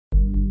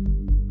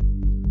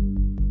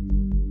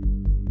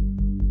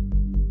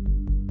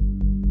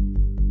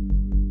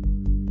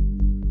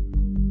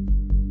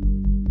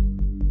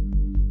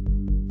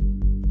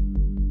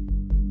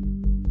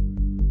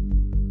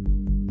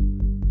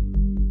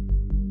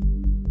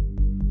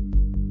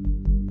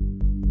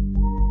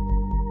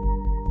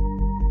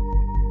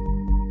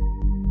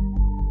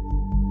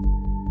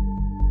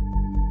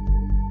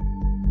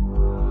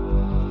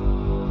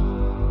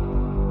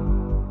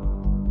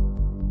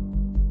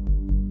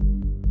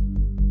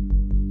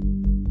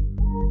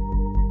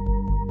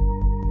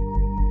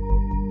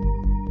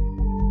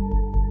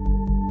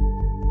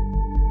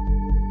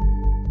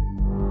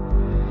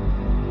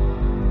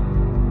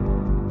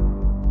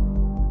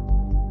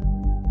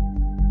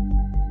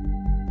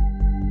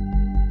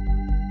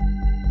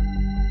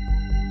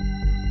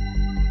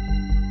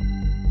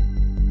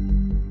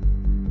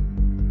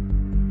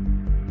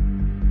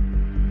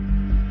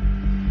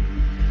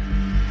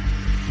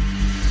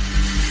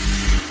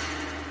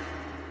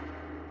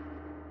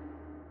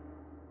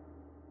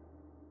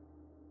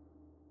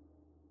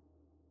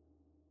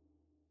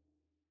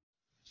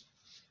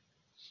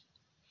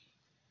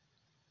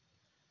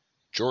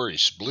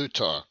Jorys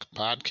Bluetalk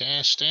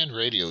podcast and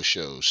radio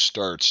show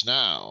starts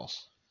now.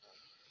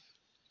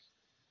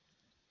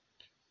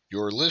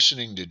 You're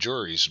listening to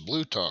Jorys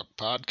Bluetalk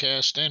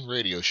podcast and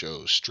radio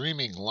show,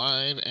 streaming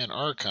live and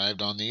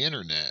archived on the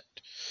internet.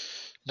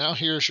 Now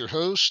here's your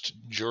host,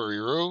 Jory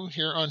Rowe,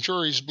 here on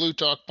Jorys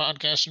Bluetalk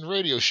podcast and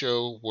radio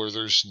show, where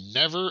there's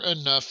never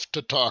enough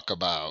to talk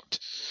about.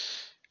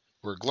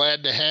 We're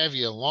glad to have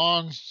you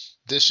along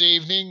this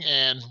evening,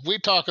 and we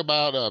talk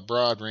about a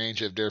broad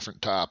range of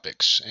different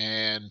topics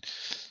and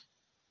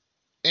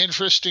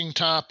interesting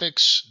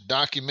topics,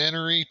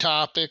 documentary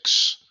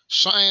topics,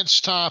 science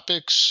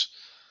topics,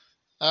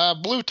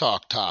 Blue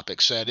Talk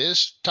topics, that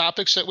is,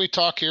 topics that we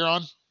talk here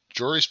on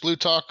Jorys Blue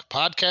Talk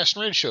podcast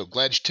and radio show.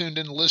 Glad you tuned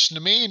in to listen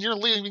to me, and you're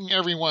leaving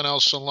everyone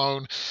else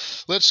alone.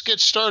 Let's get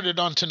started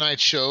on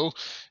tonight's show,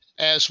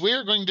 as we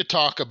are going to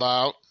talk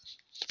about,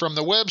 from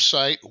the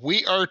website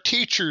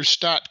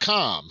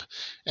weareteachers.com,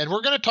 and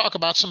we're going to talk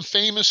about some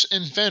famous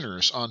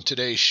inventors on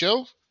today's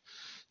show,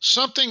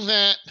 something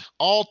that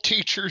all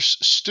teachers'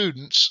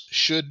 students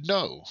should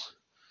know.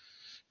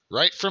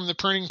 Right from the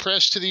printing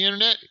press to the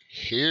internet,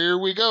 here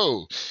we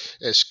go.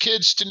 As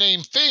kids to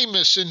name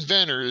famous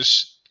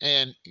inventors,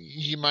 and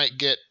you might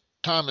get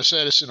Thomas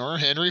Edison or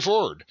Henry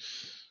Ford.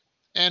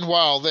 And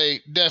while they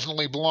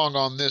definitely belong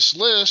on this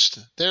list,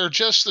 they're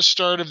just the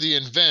start of the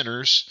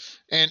inventors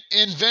and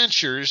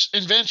inventions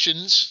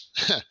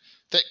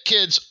that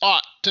kids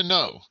ought to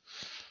know.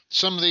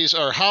 Some of these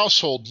are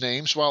household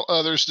names, while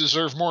others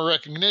deserve more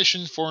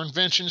recognition for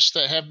inventions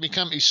that have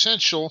become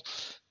essential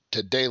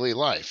to daily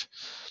life.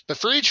 But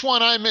for each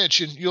one I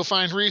mentioned, you'll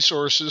find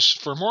resources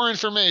for more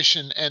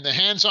information and the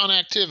hands-on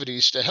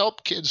activities to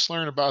help kids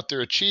learn about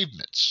their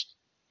achievements.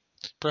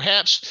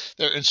 Perhaps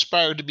they're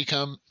inspired to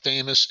become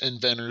famous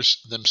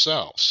inventors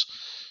themselves.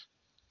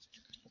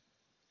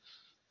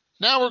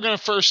 Now we're going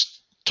to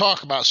first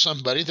talk about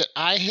somebody that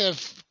I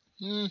have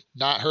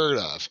not heard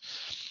of,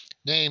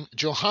 named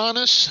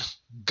Johannes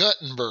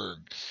Gutenberg.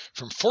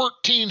 From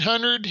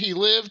 1400, he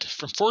lived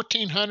from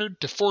 1400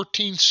 to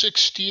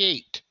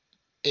 1468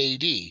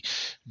 A.D.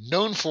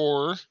 Known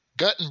for,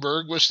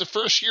 Gutenberg was the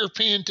first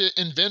European to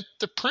invent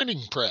the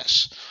printing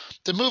press.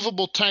 The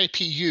movable type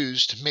he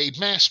used made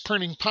mass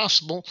printing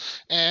possible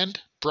and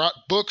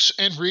brought books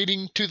and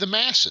reading to the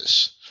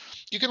masses.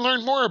 You can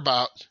learn more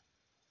about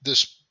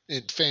this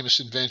famous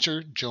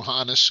inventor,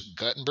 Johannes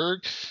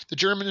Gutenberg, the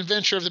German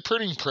inventor of the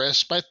printing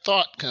press, by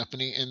Thought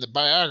Company in the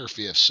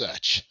biography of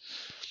such.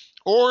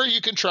 Or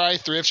you can try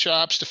thrift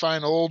shops to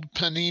find old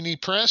panini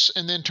press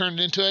and then turn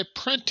it into a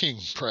printing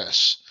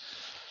press.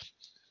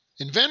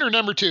 Inventor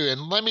number 2,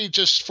 and let me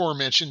just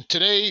foremention,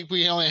 today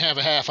we only have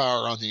a half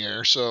hour on the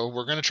air, so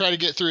we're going to try to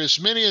get through as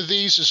many of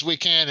these as we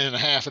can in a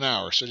half an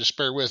hour, so just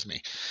bear with me.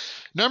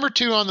 Number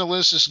 2 on the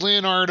list is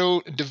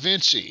Leonardo da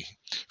Vinci,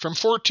 from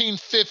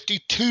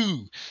 1452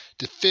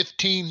 to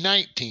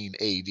 1519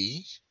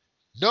 A.D.,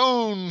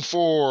 known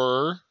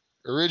for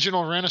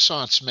original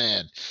Renaissance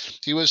man.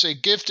 He was a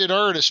gifted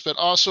artist, but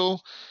also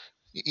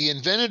he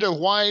invented a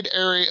wide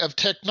array of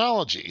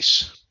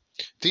technologies.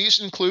 These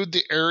include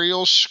the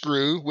aerial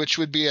screw, which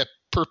would be a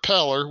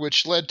propeller,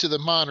 which led to the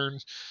modern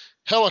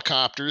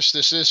helicopters.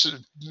 This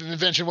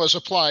invention was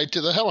applied to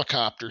the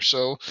helicopter.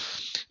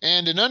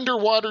 And an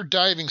underwater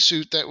diving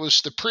suit that was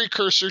the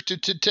precursor to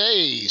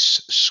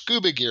today's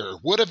scuba gear.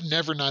 Would have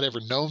never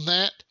known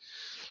that.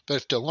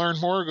 But to learn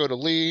more, go to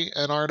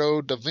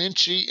Leonardo da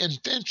Vinci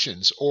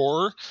Inventions,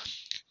 or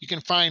you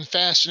can find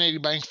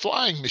fascinating by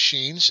flying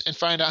machines and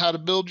find out how to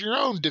build your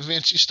own Da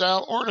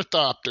Vinci-style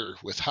ornithopter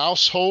with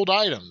household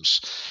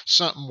items.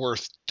 Something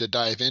worth to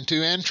dive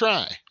into and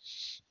try.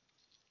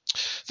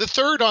 The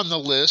third on the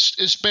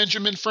list is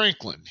Benjamin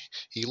Franklin.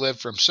 He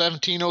lived from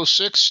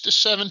 1706 to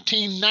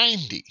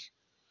 1790.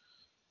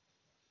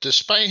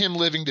 Despite him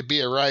living to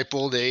be a ripe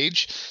old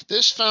age,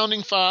 this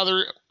founding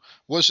father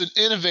was an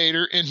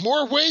innovator in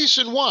more ways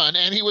than one,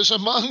 and he was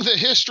among the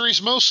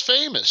history's most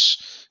famous.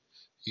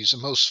 He's the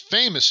most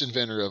famous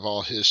inventor of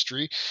all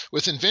history,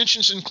 with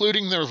inventions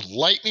including the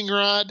lightning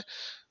rod,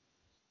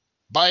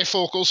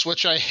 bifocals,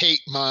 which I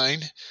hate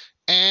mine,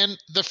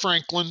 and the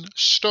Franklin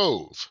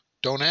stove.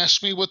 Don't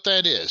ask me what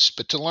that is,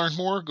 but to learn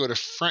more, go to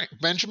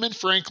Benjamin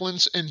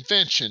Franklin's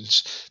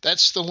Inventions.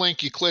 That's the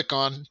link you click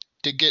on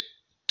to get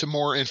to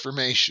more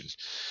information.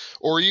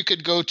 Or you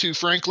could go to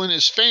Franklin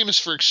is famous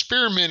for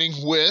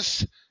experimenting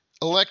with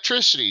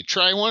electricity.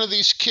 Try one of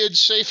these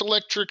kids' safe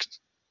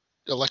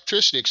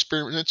electricity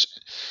experiments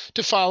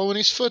to follow in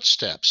his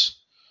footsteps.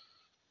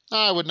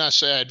 I would not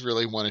say I'd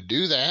really want to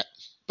do that,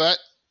 but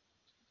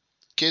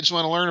kids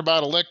want to learn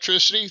about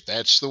electricity,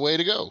 that's the way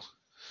to go.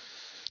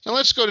 Now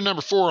let's go to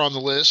number 4 on the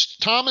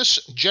list. Thomas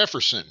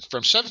Jefferson, from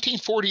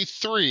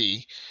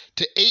 1743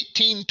 to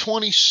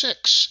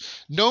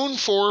 1826. Known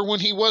for when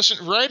he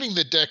wasn't writing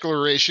the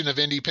Declaration of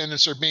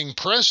Independence or being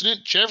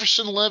president,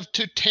 Jefferson loved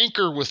to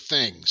tinker with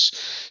things.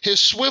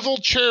 His swivel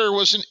chair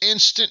was an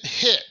instant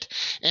hit,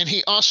 and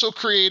he also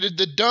created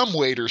the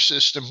dumbwaiter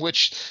system,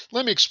 which,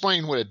 let me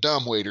explain what a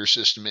dumbwaiter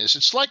system is.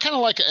 It's kind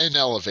of like an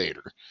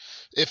elevator.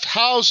 If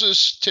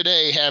houses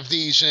today have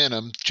these in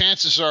them,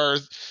 chances are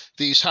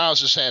these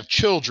houses have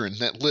children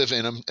that live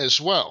in them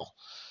as well.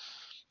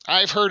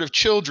 I've heard of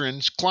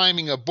children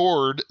climbing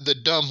aboard the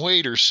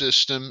dumbwaiter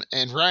system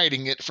and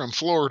riding it from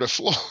floor to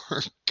floor.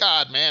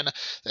 God, man,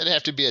 that'd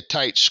have to be a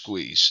tight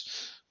squeeze.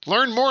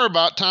 Learn more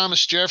about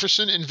Thomas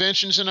Jefferson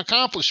inventions and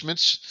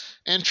accomplishments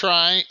and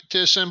try to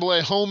assemble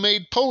a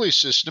homemade pulley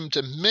system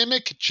to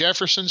mimic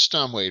Jefferson's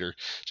dumbwaiter.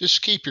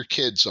 Just keep your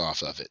kids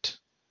off of it.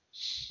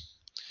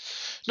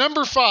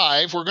 Number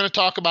 5, we're going to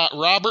talk about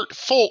Robert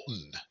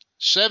Fulton,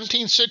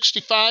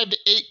 1765 to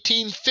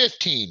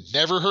 1815.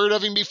 Never heard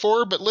of him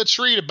before, but let's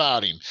read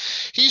about him.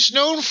 He's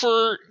known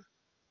for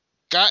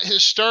got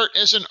his start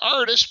as an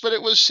artist, but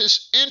it was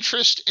his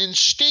interest in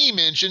steam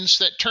engines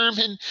that turned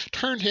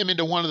him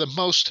into one of the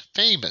most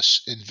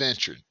famous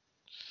inventors.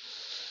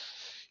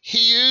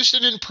 He used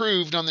and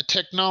improved on the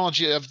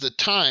technology of the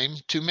time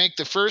to make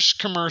the first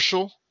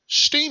commercial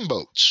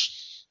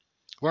steamboats.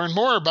 Learn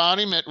more about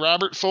him at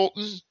Robert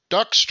Fulton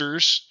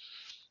Duxter's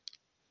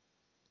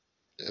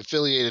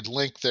affiliated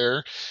link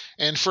there.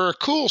 And for a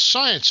cool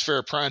science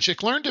fair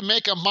project, learn to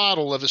make a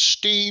model of a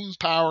steam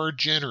power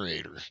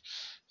generator.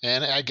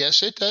 And I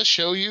guess it does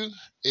show you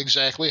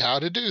exactly how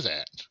to do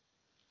that.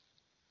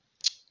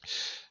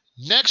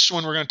 Next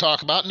one we're going to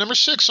talk about, number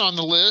 6 on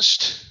the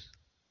list.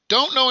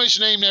 Don't know his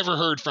name, never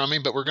heard from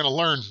him, but we're going to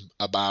learn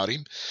about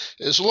him,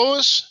 is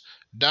Louis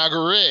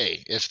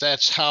Daguerre, if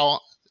that's how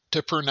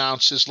to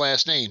pronounce his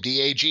last name,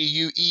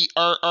 Daguerre,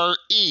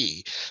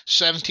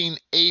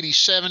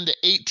 1787 to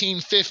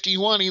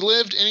 1851. He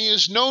lived, and he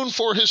is known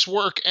for his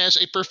work as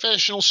a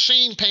professional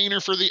scene painter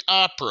for the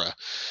opera.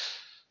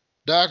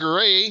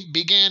 Daguerre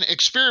began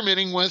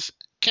experimenting with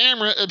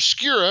camera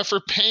obscura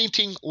for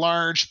painting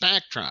large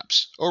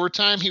backdrops. Over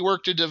time, he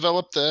worked to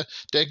develop the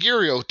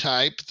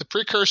daguerreotype, the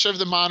precursor of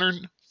the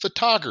modern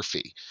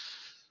photography.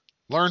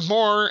 Learn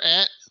more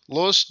at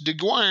Louis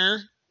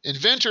Daguerre,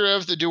 inventor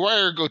of the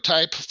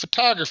daguerreotype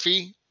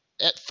photography,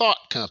 at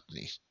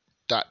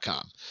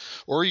thoughtcompany.com.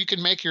 Or you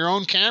can make your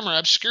own camera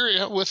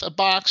obscura with a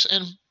box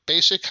and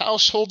basic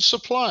household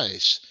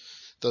supplies.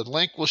 The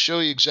link will show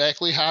you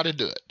exactly how to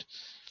do it.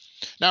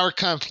 Now we're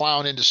kind of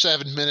plowing into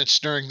 7 minutes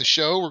during the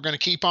show. We're going to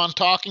keep on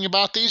talking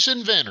about these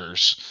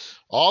inventors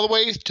all the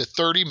way to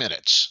 30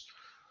 minutes.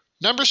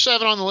 Number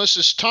 7 on the list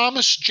is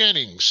Thomas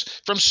Jennings.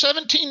 From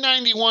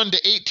 1791 to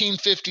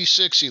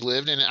 1856 he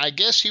lived, and I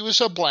guess he was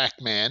a black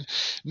man.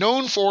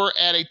 Known for,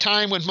 at a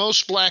time when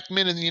most black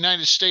men in the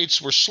United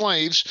States were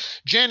slaves,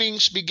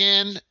 Jennings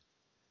began,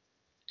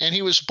 and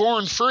he was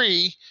born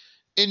free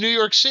in New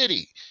York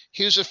City.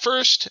 He was the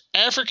first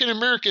African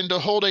American to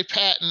hold a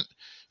patent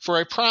for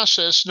a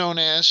process known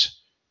as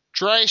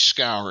dry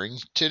scouring.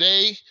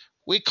 Today,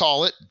 we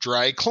call it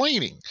dry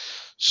cleaning.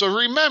 So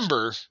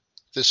remember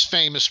this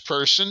famous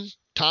person,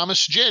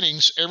 Thomas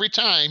Jennings, every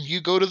time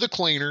you go to the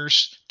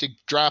cleaners to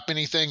drop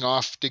anything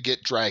off to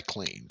get dry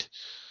cleaned.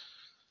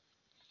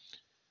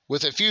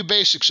 With a few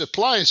basic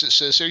supplies, it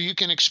says here, you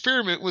can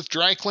experiment with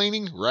dry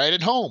cleaning right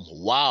at home.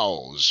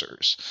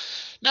 Wowzers.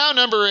 Now,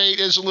 number 8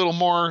 is a little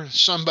more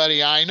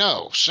somebody I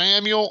know.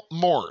 Samuel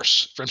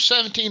Morse, from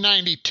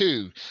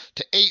 1792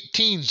 to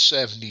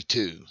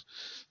 1872.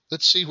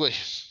 Let's see what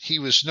he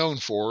was known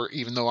for,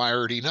 even though I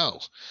already know.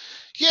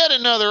 Yet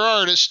another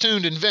artist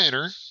turned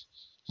inventor.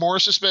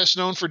 Morse is best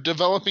known for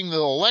developing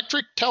the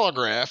electric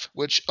telegraph,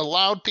 which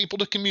allowed people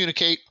to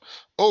communicate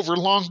over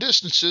long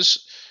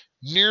distances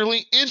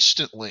nearly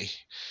instantly.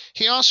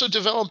 He also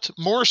developed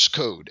Morse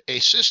code, a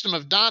system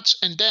of dots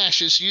and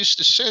dashes used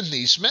to send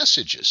these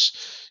messages.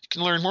 You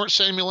can learn more at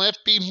Samuel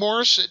F.B.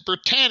 Morse at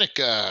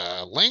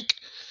Britannica link,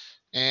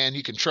 and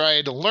you can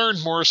try to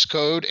learn Morse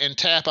code and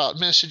tap out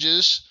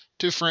messages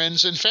to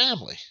friends and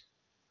family.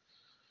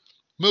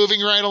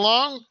 Moving right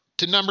along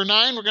to number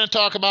 9, we're going to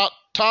talk about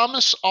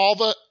Thomas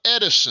Alva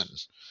Edison.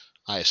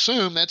 I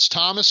assume that's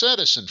Thomas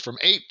Edison, from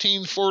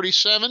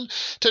 1847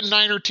 to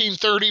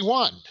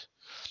 1931.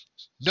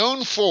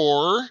 Known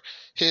for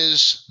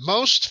his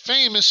most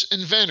famous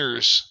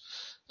inventors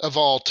of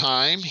all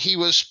time, he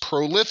was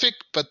prolific,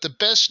 but the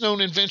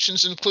best-known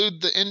inventions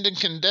include the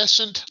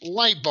incandescent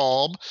light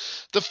bulb,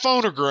 the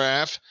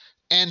phonograph,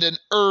 and an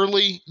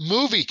early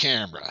movie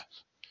camera.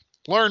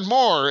 Learn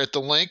more at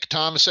the link,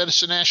 Thomas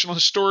Edison National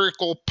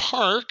Historical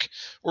Park,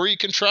 or you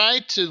can try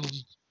to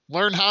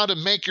learn how to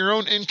make your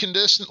own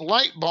incandescent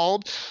light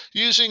bulb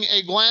using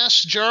a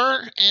glass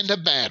jar and a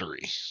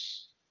battery.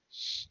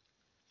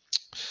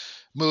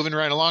 Moving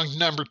right along to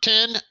number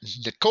 10,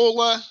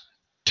 Nikola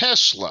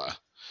Tesla,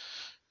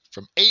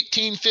 from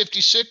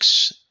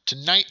 1856 to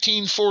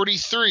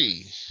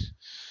 1943.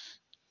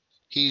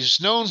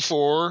 He's known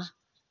for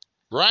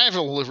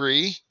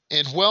rivalry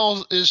and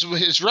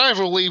his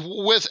rivalry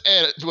with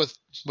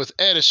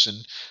Edison,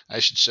 I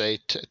should say.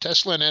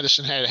 Tesla and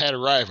Edison had a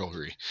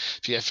rivalry,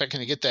 if I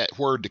can get that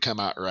word to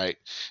come out right.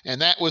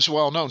 And that was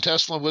well known.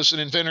 Tesla was an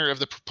inventor of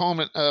the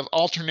proponent of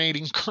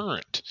alternating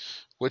current,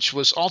 which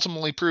was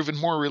ultimately proven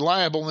more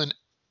reliable than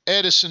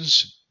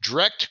Edison's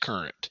direct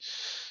current.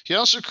 He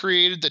also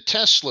created the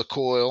Tesla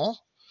coil,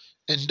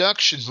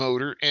 induction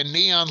motor, and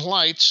neon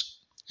lights,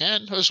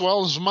 and as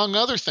well as among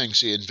other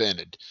things he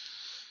invented.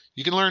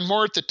 You can learn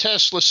more at the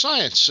Tesla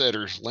Science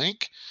Center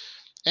link.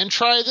 And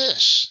try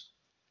this.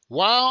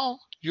 Wow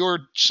your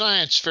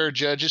science fair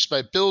judges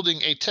by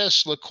building a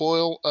Tesla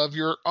coil of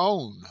your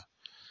own.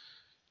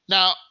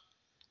 Now,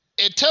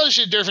 it tells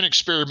you different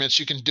experiments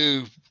you can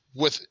do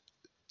with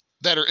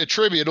that are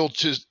attributable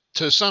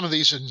to some of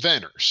these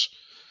inventors.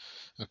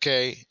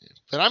 Okay,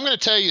 but I'm going to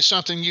tell you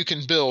something you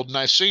can build, and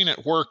I've seen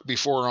it work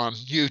before on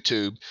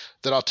YouTube,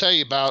 that I'll tell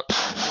you about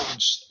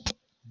towards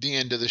the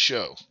end of the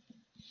show.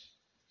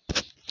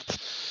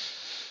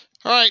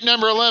 All right,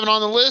 number 11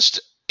 on the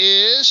list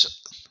is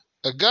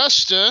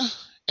Augusta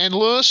and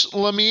Louis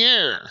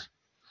Lumiere.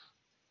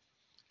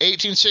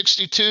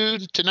 1862 to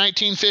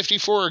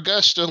 1954,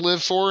 Augusta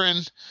lived for,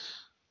 and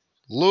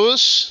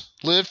Louis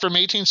lived from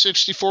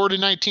 1864 to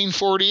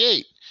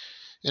 1948.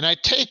 And I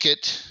take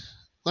it,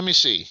 let me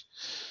see.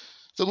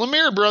 The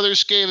Lumiere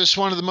brothers gave us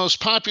one of the most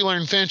popular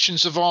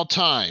inventions of all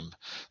time,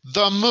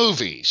 the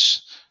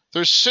movies.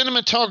 Their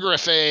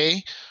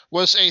cinematography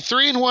was a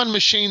 3-in-1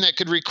 machine that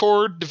could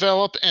record,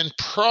 develop, and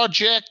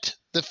project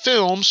the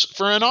films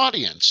for an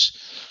audience.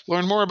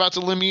 Learn more about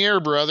the Lumiere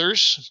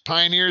brothers,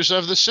 pioneers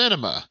of the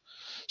cinema.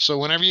 So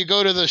whenever you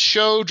go to the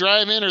show,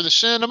 drive-in, or the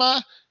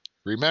cinema,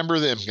 remember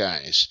them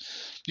guys.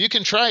 You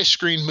can try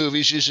screen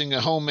movies using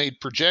a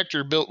homemade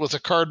projector built with a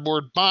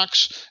cardboard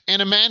box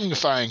and a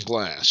magnifying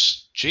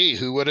glass. Gee,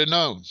 who would have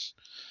known?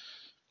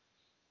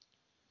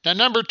 Now,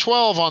 number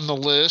 12 on the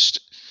list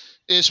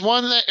is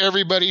one that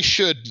everybody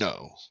should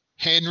know.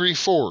 Henry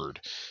Ford.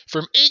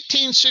 From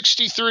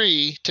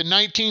 1863 to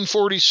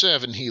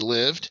 1947 he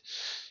lived.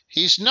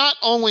 He's not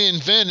only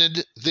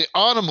invented the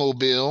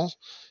automobile,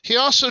 he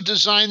also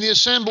designed the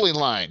assembly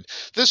line.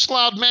 This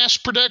allowed mass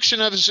production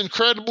of his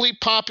incredibly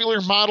popular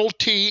Model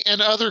T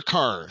and other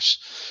cars.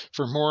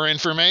 For more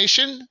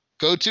information,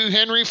 go to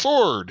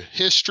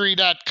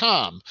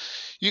henryfordhistory.com.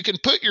 You can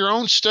put your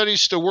own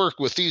studies to work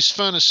with these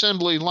fun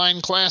assembly line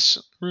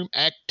classroom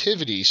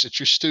activities that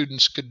your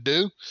students could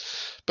do.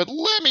 But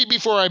let me,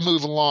 before I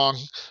move along,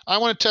 I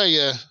want to tell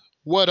you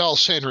what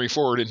else Henry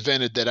Ford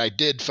invented that I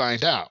did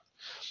find out.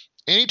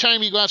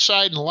 Anytime you go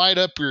outside and light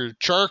up your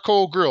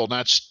charcoal grill,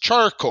 now it's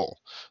charcoal.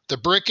 The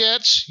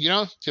briquettes,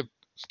 the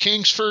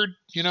Kingsford,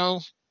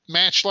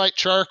 matchlight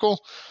charcoal.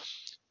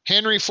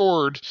 Henry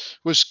Ford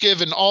was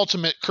given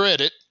ultimate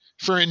credit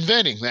for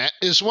inventing that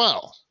as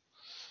well.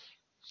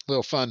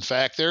 Little fun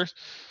fact there.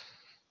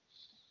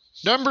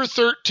 Number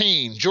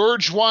 13,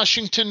 George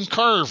Washington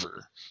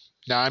Carver.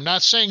 Now, I'm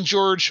not saying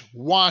George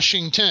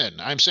Washington.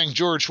 I'm saying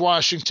George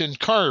Washington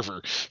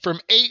Carver. From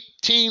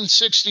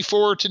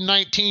 1864 to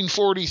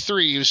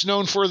 1943, he was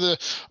known for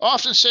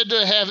often said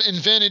to have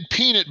invented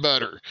peanut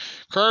butter.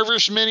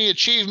 Carver's many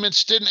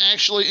achievements didn't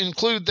actually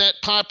include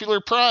that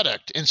popular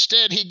product.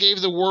 Instead, he gave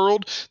the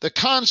world the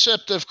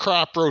concept of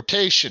crop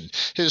rotation.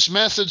 His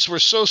methods were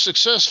so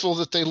successful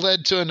that they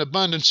led to an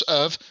abundance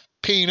of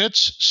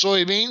peanuts,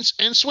 soybeans,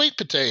 and sweet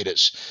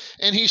potatoes.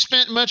 And he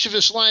spent much of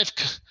his life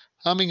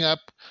coming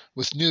up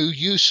with new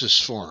uses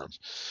for them.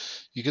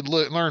 You could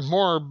learn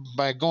more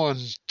by going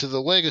to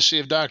the legacy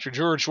of Dr.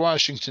 George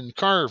Washington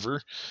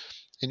Carver,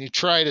 and you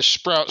try to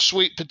sprout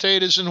sweet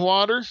potatoes in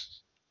water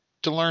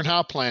to learn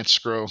how plants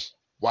grow.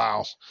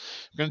 Wow.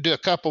 We're going to do a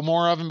couple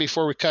more of them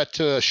before we cut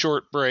to a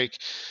short break.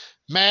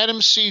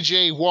 Madam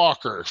C.J.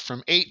 Walker from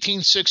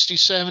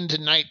 1867 to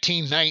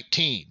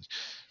 1919.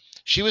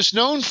 She was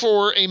known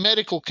for a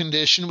medical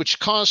condition which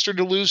caused her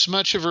to lose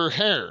much of her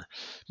hair.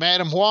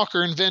 Madam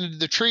Walker invented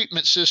the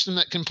treatment system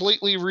that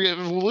completely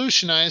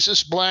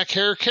revolutionizes black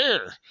hair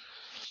care.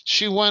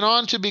 She went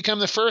on to become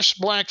the first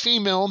black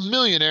female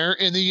millionaire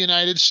in the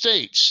United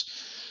States.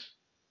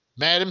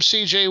 Madam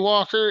C.J.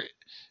 Walker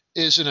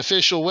is an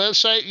official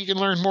website you can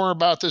learn more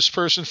about this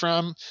person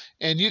from,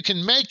 and you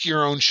can make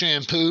your own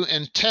shampoo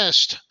and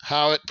test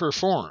how it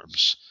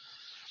performs.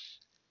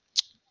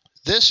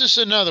 This is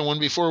another one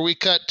before we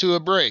cut to a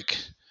break.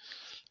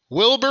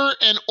 Wilbur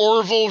and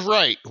Orville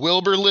Wright.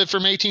 Wilbur lived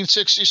from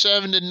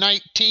 1867 to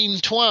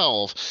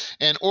 1912,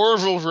 and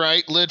Orville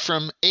Wright lived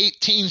from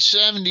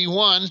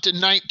 1871 to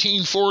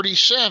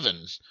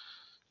 1947,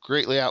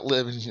 greatly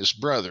outliving his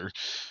brother.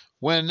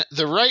 When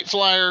the Wright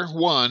Flyer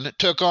 1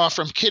 took off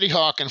from Kitty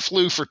Hawk and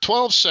flew for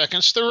 12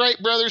 seconds, the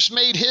Wright brothers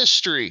made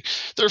history,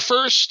 their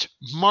first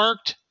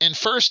marked and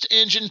first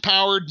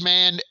engine-powered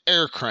manned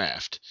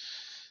aircraft.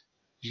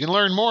 You can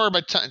learn more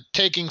by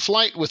taking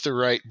flight with the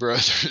Wright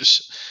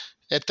brothers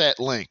at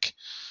that link.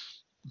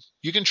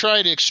 You can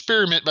try to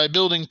experiment by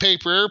building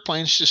paper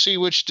airplanes to see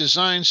which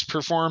designs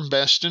perform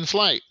best in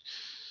flight.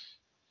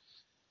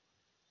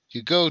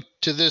 You go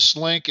to this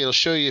link, it'll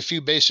show you a few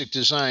basic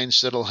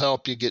designs that'll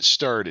help you get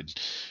started.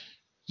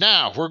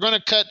 Now, we're going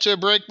to cut to a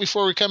break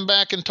before we come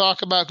back and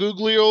talk about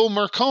Guglielmo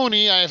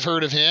Marconi. I've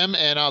heard of him,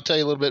 and I'll tell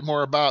you a little bit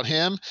more about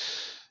him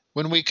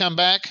when we come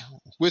back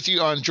with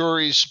you on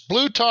Jorys'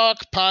 Bluetalk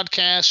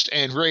podcast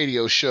and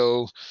radio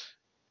show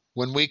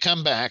when we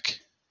come back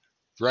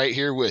right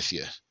here with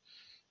you.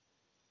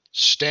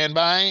 Stand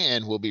by,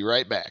 and we'll be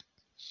right back.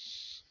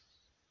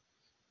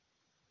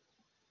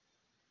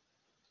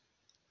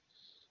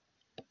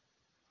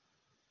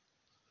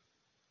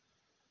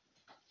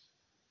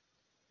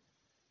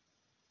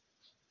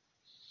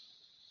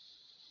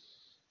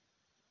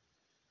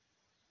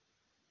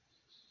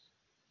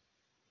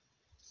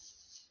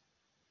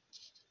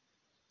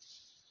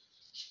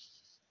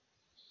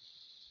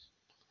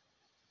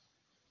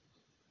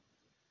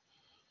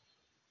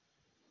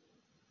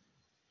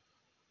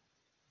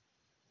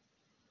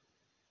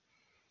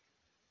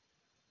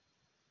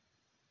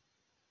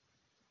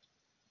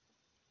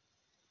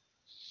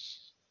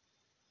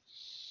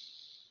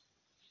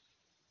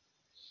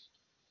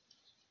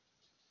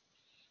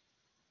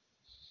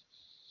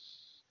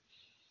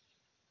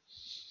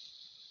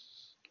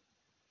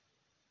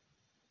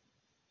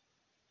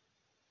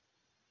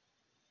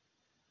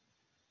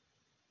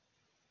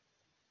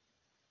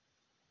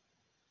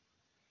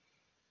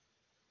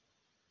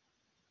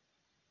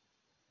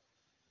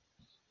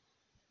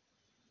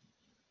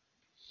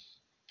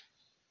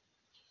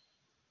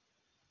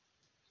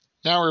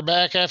 Now we're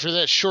back after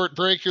that short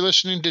break. You're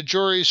listening to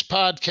Jorys'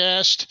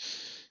 podcast,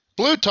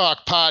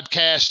 Bluetalk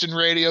podcast and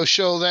radio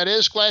show, that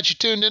is. Glad you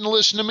tuned in to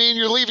listen to me, and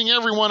you're leaving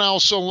everyone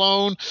else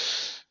alone.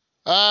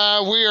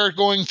 We are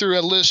going through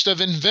a list of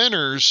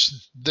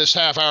inventors this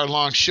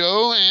half-hour-long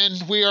show,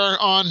 and we are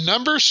on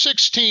number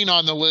 16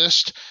 on the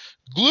list,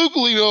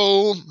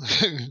 Guglielmo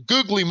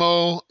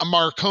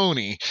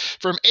Marconi,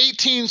 from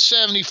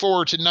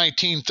 1874 to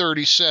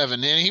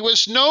 1937, and he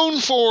was known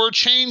for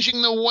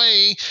changing the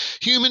way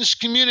humans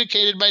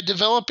communicated by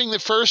developing the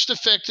first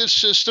effective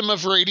system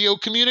of radio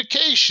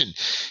communication.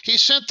 He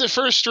sent the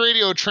first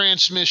radio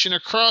transmission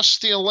across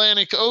the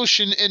Atlantic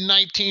Ocean in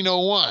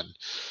 1901.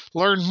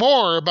 Learn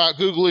more about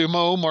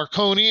Guglielmo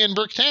Marconi at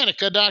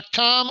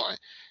Britannica.com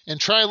and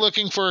try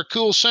looking for a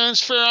cool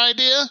science fair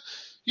idea.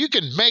 You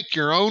can make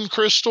your own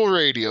crystal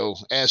radio,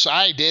 as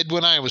I did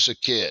when I was a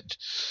kid.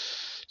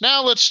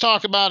 Now let's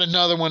talk about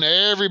another one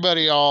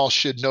everybody all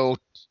should know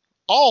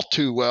all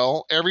too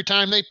well every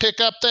time they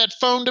pick up that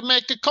phone to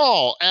make a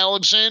call.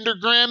 Alexander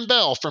Graham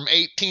Bell. From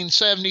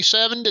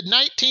 1877 to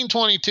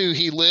 1922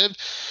 he lived.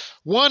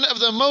 One of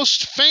the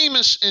most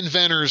famous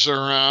inventors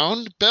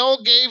around,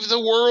 Bell gave the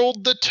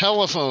world the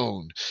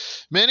telephone.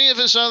 Many of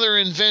his other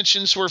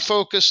inventions were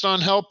focused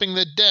on helping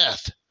the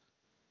deaf,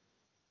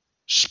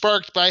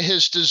 sparked by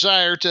his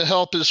desire to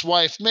help his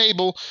wife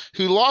Mabel,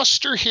 who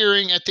lost her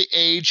hearing at the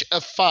age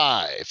of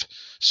 5.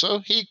 So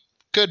he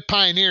could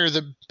pioneer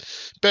the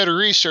better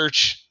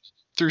research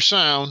through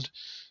sound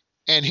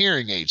and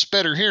hearing aids,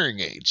 better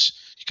hearing aids.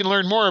 You can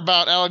learn more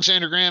about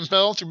Alexander Graham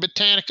Bell through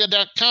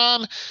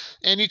Britannica.com,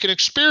 and you can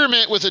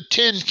experiment with a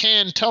tin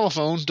can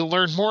telephone to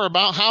learn more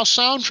about how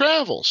sound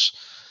travels.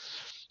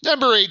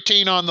 Number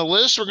 18 on the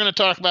list, we're going to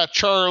talk about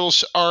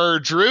Charles R.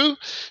 Drew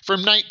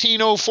from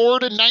 1904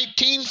 to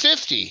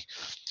 1950.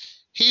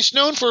 He's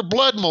known for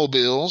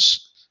bloodmobiles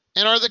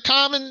and are the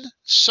common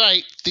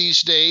sight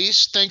these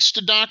days thanks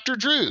to Dr.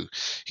 Drew.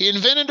 He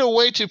invented a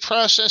way to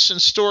process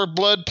and store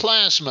blood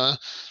plasma,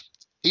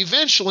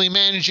 eventually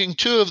managing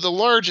 2 of the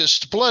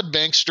largest blood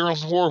banks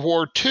during World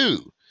War II.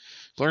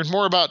 Learn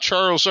more about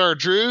Charles R.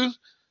 Drew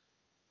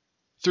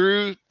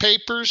through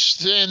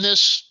papers and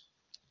this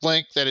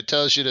link that it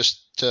tells you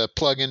to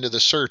plug into the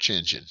search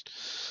engine.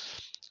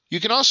 You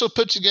can also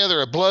put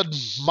together a blood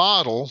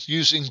model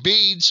using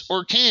beads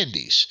or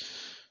candies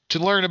to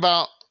learn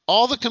about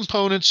all the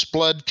components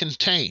blood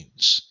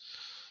contains.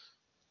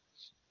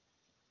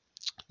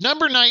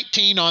 Number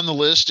 19 on the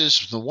list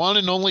is the one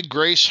and only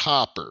Grace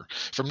Hopper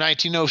from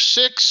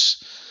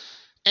 1906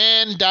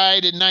 and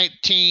died in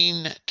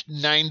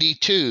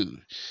 1992.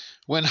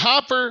 When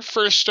Hopper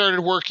first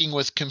started working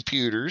with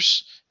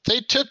computers, they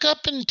took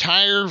up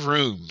entire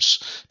rooms,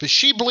 but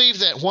she believed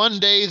that one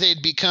day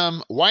they'd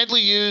become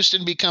widely used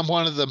and become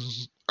one of the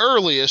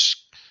earliest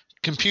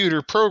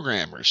computer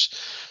programmers.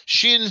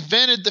 She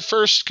invented the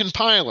first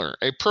compiler,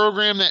 a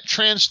program that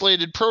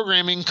translated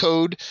programming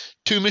code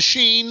to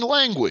machine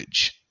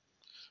language.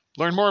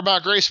 Learn more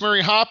about Grace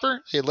Murray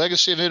Hopper, a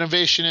legacy of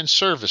innovation and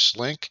service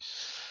link.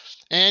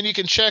 And you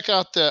can check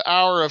out the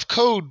Hour of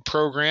Code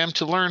program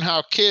to learn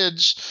how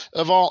kids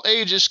of all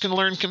ages can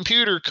learn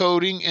computer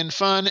coding in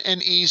fun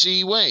and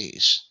easy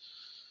ways.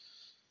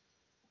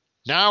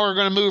 Now we're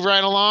going to move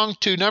right along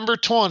to number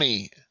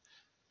 20,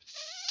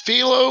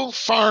 Philo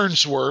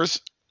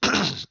Farnsworth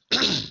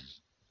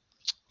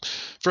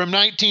from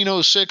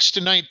 1906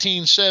 to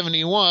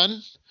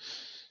 1971.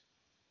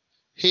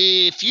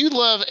 If you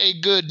love a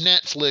good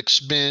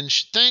Netflix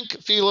binge,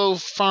 think Philo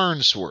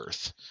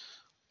Farnsworth.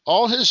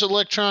 All his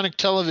electronic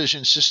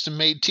television system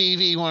made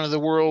TV one of the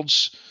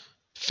world's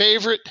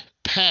favorite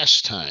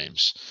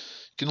pastimes.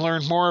 You can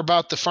learn more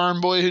about the farm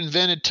boy who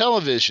invented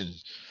television,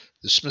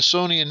 the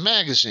Smithsonian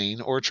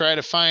Magazine, or try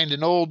to find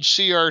an old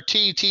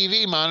CRT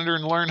TV monitor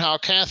and learn how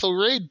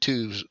cathode ray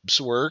tubes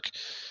work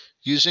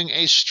using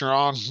a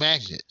strong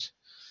magnet.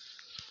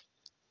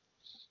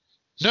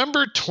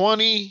 Number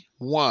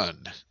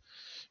 21.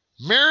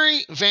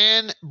 Mary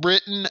Van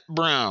Britten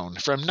Brown,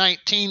 from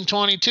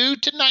 1922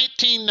 to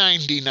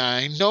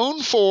 1999,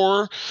 known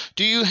for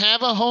Do You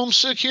Have a Home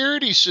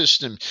Security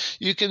System?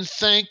 You can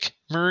thank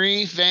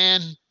Marie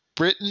Van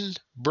Britten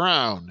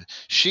Brown.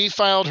 She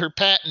filed her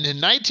patent in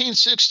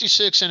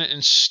 1966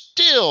 and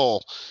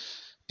still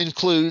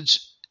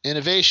includes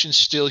innovations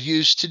still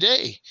used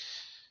today.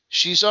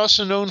 She's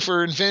also known for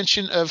her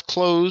invention of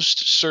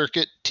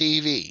closed-circuit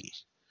TV.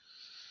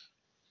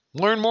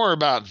 Learn more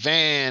about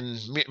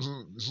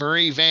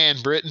Marie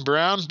Van Britten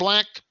Brown,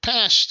 Black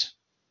Past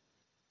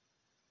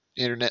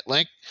internet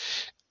link.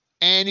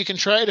 And you can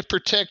try to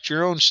protect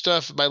your own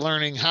stuff by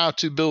learning how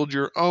to build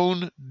your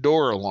own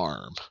door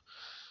alarm.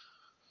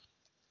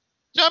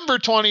 Number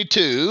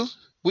 22,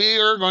 we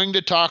are going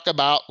to talk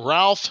about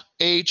Ralph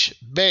H.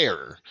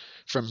 Baer.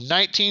 From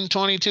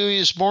 1922 he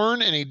was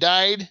born and he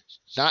died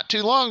not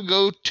too long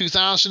ago,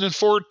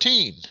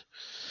 2014.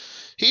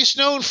 He's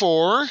known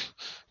for,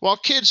 while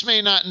kids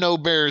may not know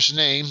Baer's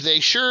name,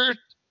 they're sure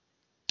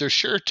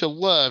to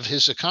love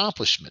his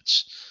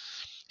accomplishments.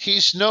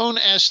 He's known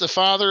as the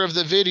father of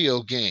the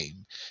video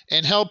game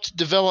and helped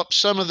develop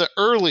some of the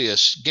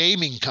earliest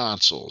gaming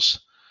consoles.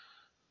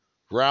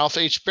 Ralph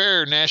H.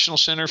 Baer, National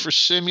Center for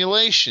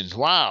Simulation.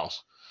 Wow.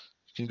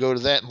 You can go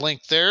to that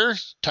link there,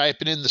 type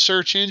it in the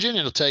search engine, and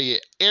it'll tell you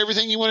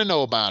everything you want to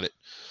know about it.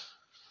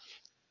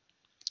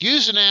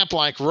 Use an app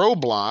like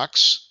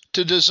Roblox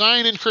to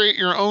design and create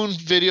your own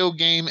video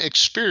game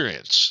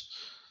experience.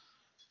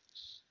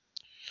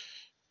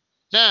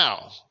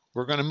 Now,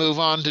 we're going to move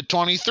on to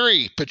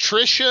 23,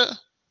 Patricia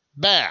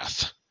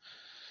Bath.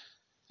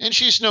 And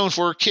she's known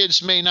for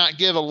kids may not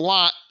give a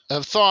lot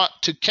of thought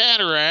to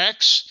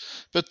cataracts,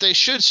 but they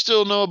should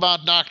still know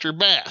about Dr.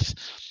 Bath.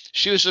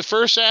 She was the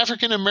first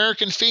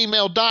African-American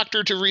female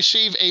doctor to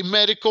receive a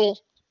medical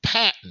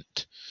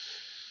patent.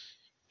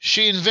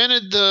 She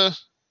invented the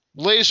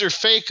laser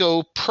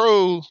phaco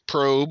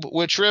probe,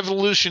 which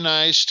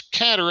revolutionized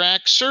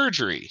cataract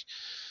surgery.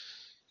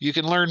 You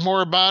can learn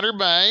more about her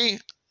by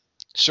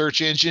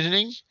search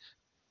engineering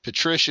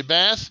Patricia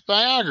Bath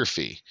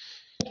biography.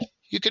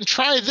 You can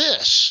try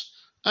this.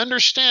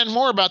 Understand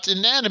more about the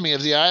anatomy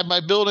of the eye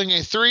by building a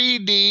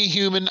 3D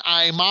human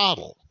eye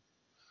model.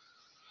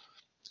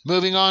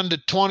 Moving on to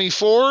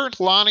 24,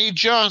 Lonnie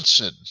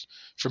Johnson.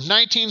 From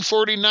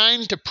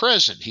 1949 to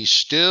present, he's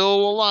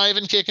still alive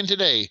and kicking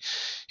today.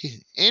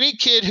 Any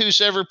kid who's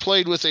ever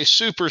played with a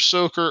Super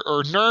Soaker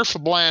or Nerf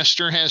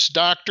blaster has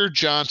Dr.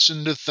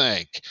 Johnson to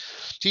thank.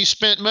 He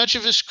spent much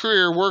of his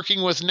career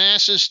working with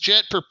NASA's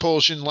Jet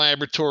Propulsion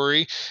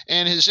Laboratory,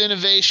 and his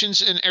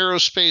innovations in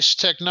aerospace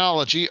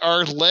technology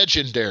are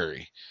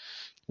legendary.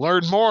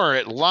 Learn more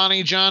at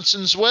Lonnie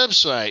Johnson's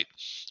website.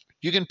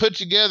 You can put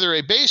together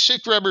a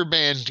basic rubber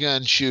band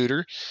gun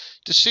shooter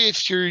to see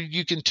if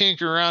you can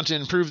tinker around to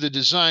improve the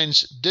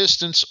design's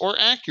distance or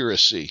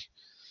accuracy.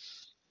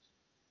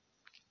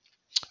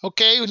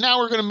 Okay, now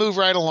we're going to move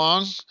right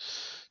along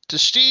to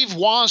Steve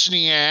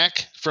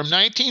Wozniak. From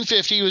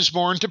 1950 he was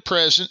born to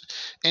present,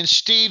 and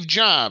Steve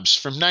Jobs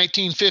from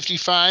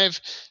 1955,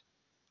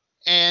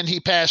 and he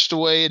passed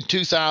away in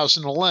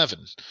 2011.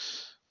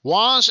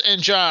 Woz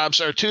and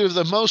Jobs are two of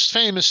the most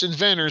famous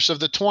inventors of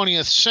the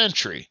 20th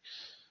century.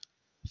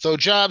 Though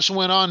Jobs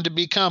went on to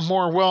become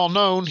more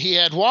well-known, he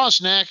and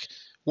Wozniak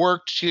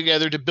worked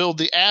together to build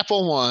the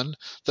Apple I,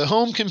 the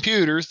home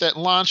computer that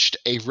launched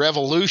a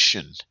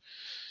revolution.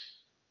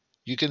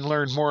 You can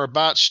learn more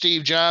about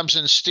Steve Jobs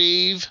and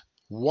Steve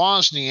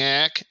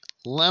Wozniak,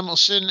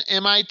 Lemelson,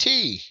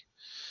 MIT.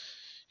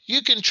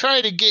 You can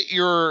try to get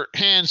your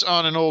hands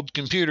on an old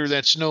computer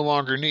that's no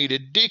longer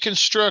needed,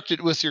 deconstruct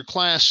it with your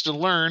class to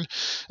learn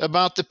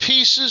about the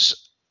pieces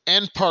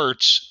and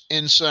parts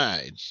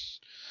inside.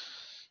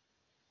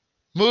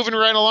 Moving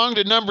right along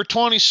to number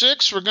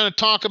 26, we're going to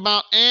talk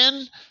about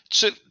Anne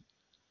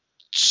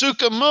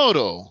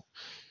Tsukamoto,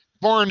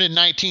 born in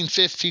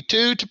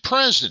 1952 to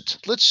present.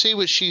 Let's see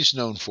what she's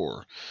known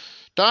for.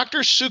 Dr.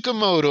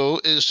 Tsukamoto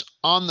is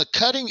on the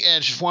cutting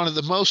edge of one of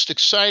the most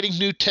exciting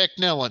new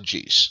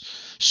technologies,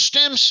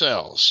 stem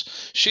cells.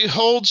 She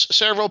holds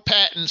several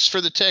patents for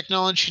the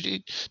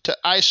technology to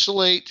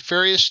isolate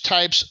various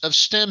types of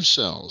stem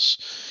cells.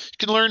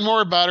 You can learn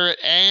more about her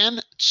at Anne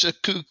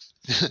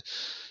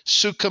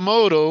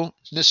Tsukamoto.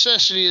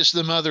 Necessity is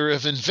the mother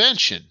of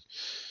invention.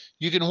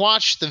 You can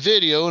watch the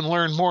video and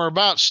learn more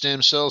about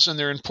stem cells and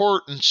their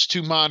importance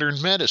to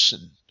modern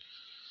medicine.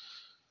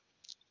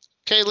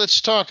 Okay, let's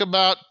talk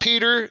about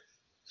Peter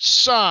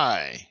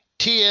Tsai,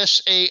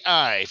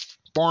 T-S-A-I,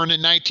 born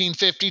in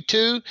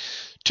 1952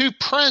 to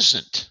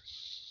present.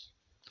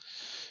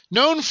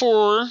 Known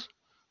for,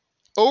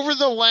 over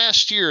the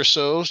last year or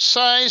so,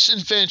 Tsai's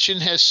invention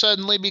has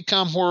suddenly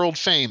become world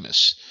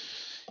famous.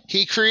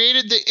 He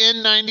created the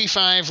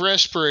N95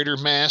 respirator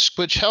mask,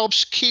 which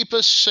helps keep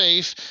us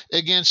safe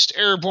against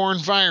airborne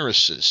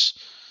viruses.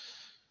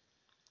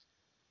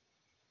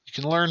 You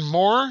can learn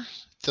more.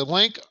 The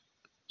link,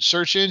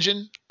 search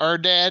engine, Our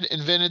Dad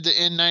Invented the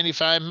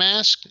N95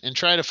 Mask, and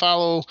try to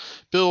follow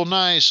Bill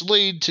Nye's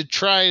lead to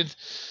try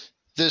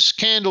this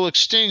candle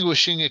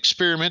extinguishing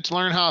experiment to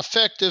learn how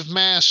effective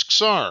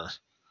masks are.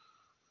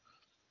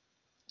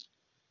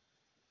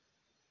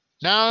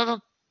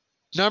 Now,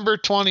 number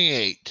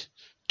 28.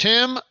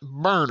 Tim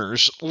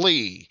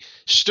Berners-Lee,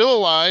 still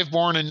alive,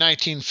 born in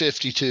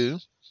 1952.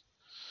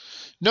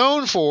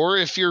 Known for,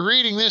 if you're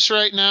reading this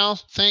right now,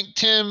 thank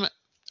Tim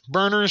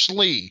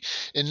Berners-Lee.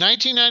 In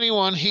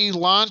 1991, he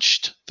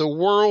launched the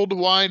World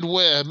Wide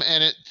Web,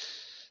 and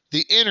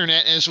the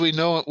Internet as we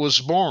know it was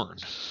born.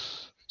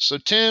 So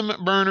Tim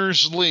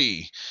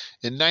Berners-Lee,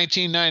 in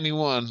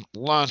 1991,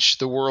 launched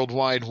the World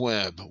Wide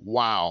Web.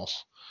 Wow.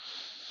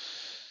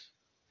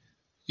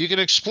 You can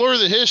explore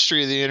the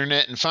history of the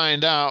Internet and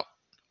find out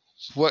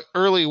what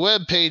early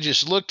web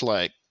pages looked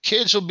like.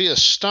 Kids will be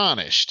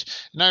astonished.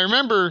 And I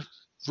remember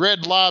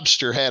Red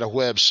Lobster had a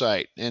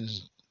website, and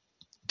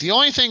the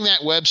only thing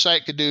that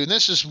website could do, and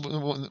this is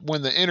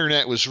when the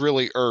internet was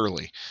really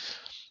early,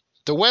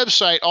 the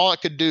website, all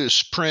it could do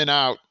is print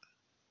out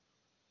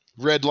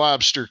Red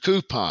Lobster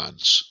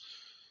coupons.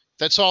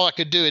 That's all it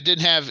could do. It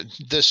didn't have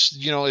this,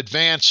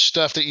 advanced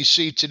stuff that you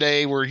see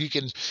today where you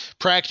can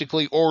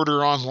practically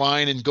order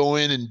online and go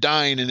in and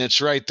dine and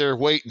it's right there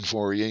waiting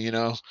for you,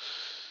 It's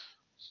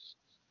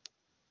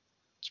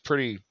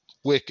pretty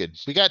wicked.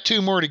 We got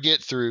two more to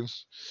get through.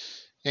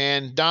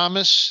 And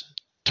Thomas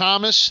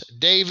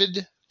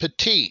David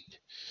Petit,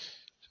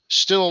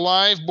 still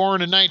alive,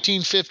 born in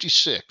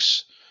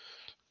 1956.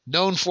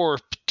 Known for,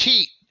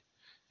 Petit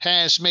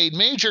has made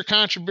major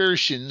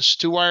contributions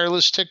to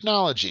wireless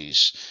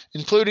technologies,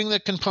 including the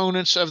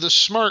components of the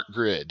smart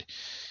grid.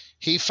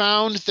 He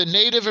founded the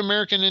Native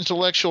American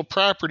Intellectual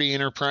Property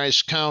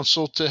Enterprise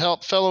Council to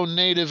help fellow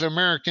Native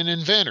American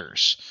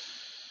inventors.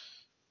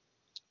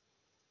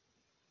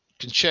 You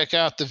can check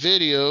out the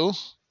video,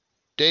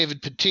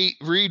 David Petit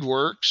Read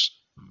Works,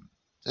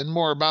 and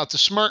more about the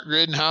smart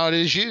grid and how it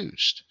is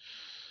used.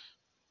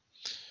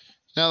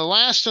 Now, the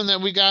last one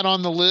that we got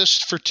on the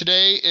list for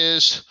today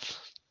is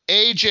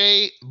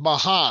A.J.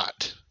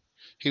 Bhatt.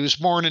 He was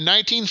born in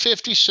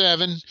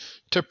 1957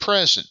 to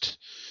present.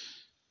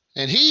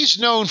 And he's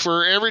known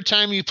for every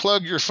time you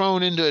plug your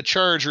phone into a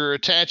charger or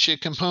attach a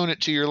component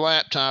to your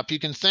laptop, you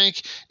can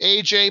thank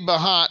A.J.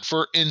 Bhatt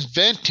for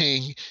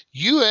inventing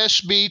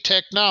USB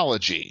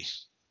technology.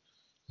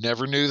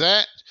 Never knew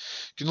that?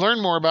 You can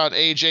learn more about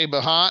A.J.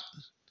 Bhatt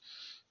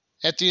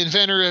at the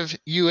inventor of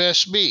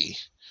USB.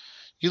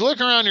 You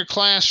look around your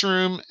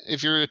classroom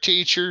if you're a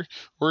teacher,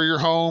 or your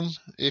home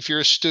if you're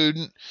a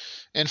student,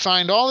 and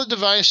find all the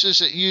devices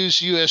that use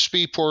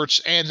USB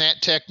ports and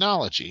that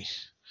technology.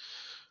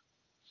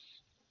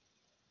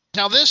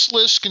 Now, this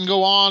list can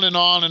go on and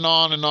on and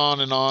on and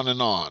on and on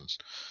and on,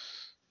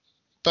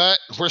 but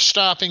we're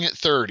stopping at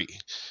 30.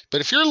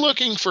 But if you're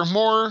looking for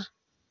more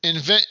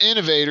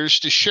innovators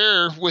to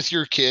share with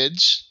your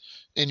kids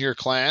in your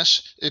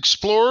class,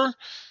 explore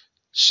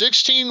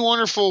 16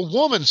 wonderful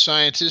woman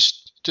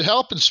scientists to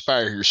help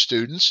inspire your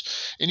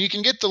students. And you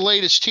can get the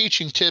latest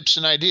teaching tips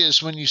and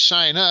ideas when you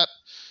sign up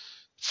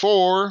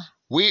for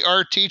We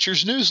Are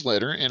Teachers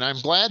newsletter. And I'm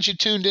glad you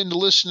tuned in to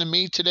listen to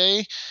me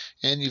today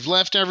and you've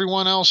left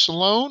everyone else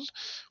alone.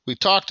 We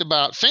talked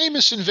about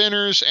famous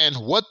inventors and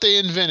what they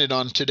invented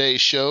on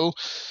today's show.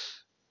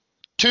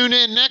 Tune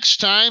in next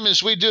time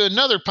as we do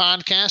another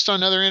podcast on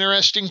another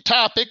interesting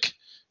topic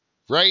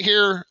right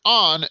here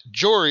on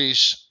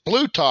Jorys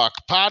Bluetalk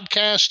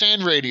podcast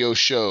and radio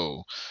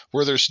show,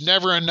 where there's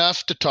never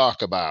enough to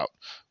talk about.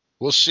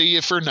 We'll see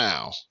you for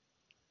now.